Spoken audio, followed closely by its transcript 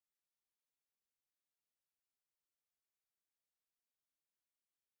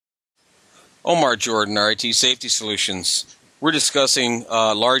Omar Jordan, RIT Safety Solutions. We're discussing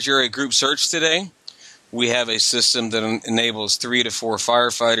large area group search today. We have a system that enables 3 to 4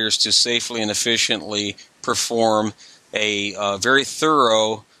 firefighters to safely and efficiently perform a very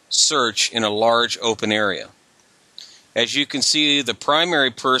thorough search in a large open area. As you can see, the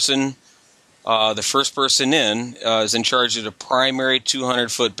primary person, the first person in, is in charge of the primary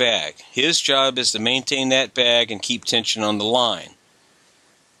 200-foot bag. His job is to maintain that bag and keep tension on the line.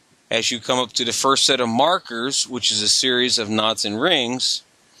 As you come up to the first set of markers, which is a series of knots and rings,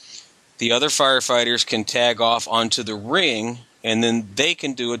 the other firefighters can tag off onto the ring, and then they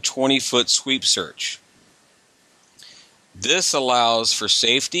can do a 20-foot sweep search. This allows for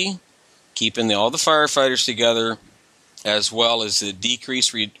safety, keeping all the firefighters together, as well as the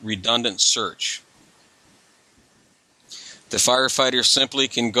decreased redundant search. The firefighters simply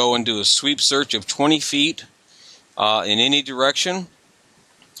can go and do a sweep search of 20 feet in any direction.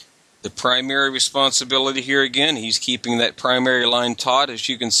 The primary responsibility here again, he's keeping that primary line taut, as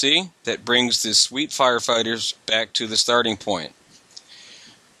you can see. That brings the sweep firefighters back to the starting point.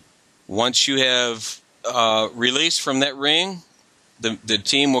 Once you have released from that ring, the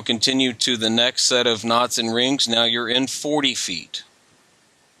team will continue to the next set of knots and rings. Now you're in 40 feet.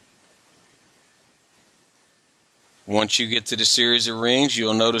 Once you get to the series of rings,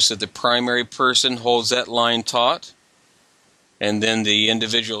 you'll notice that the primary person holds that line taut. And then the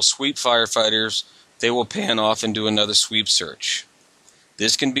individual sweep firefighters, they will pan off and do another sweep search.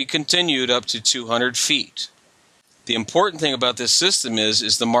 This can be continued up to 200 feet. The important thing about this system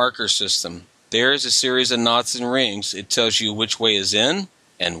is the marker system. There is a series of knots and rings. It tells you which way is in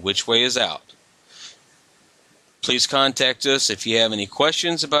and which way is out. Please contact us if you have any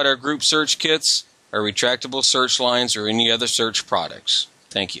questions about our group search kits, our retractable search lines, or any other search products.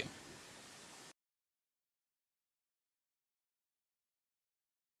 Thank you.